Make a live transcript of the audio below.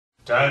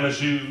Tie my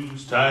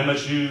shoes, tie my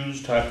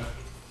shoes, tie.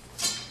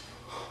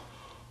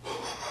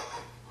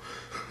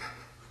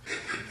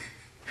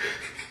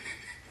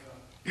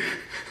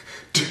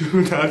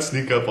 Do not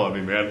sneak up on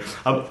me, man.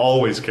 I'm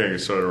always carrying a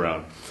soda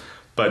around.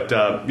 But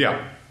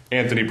yeah,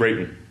 Anthony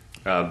Braaten,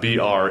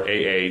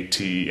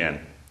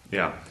 B-R-A-A-T-E-N.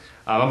 Yeah,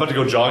 I'm about to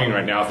go jogging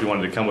right now. If you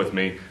wanted to come with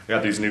me, I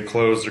got these new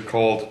clothes. They're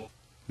called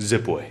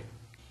Zipway.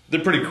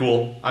 They're pretty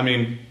cool. I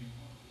mean,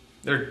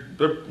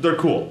 they're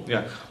cool.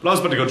 Yeah, but I was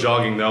about to go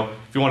jogging though.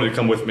 If you wanted to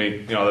come with me,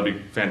 you know, that'd be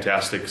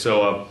fantastic.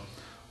 So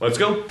let's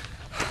go.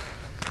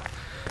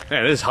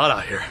 Man, it is hot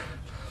out here.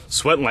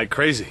 Sweating like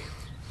crazy.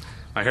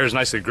 My hair's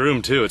nicely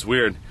groomed too, it's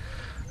weird.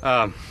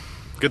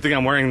 Good thing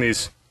I'm wearing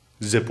these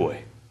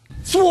Zipway.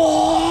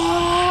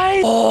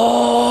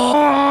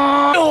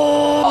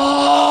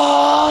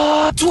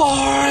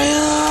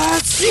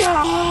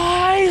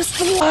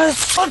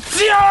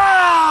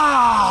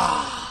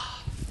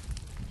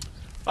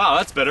 Wow,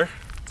 that's better.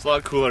 It's a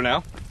lot cooler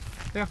now.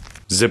 Yeah.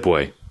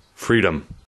 Zipway. Freedom.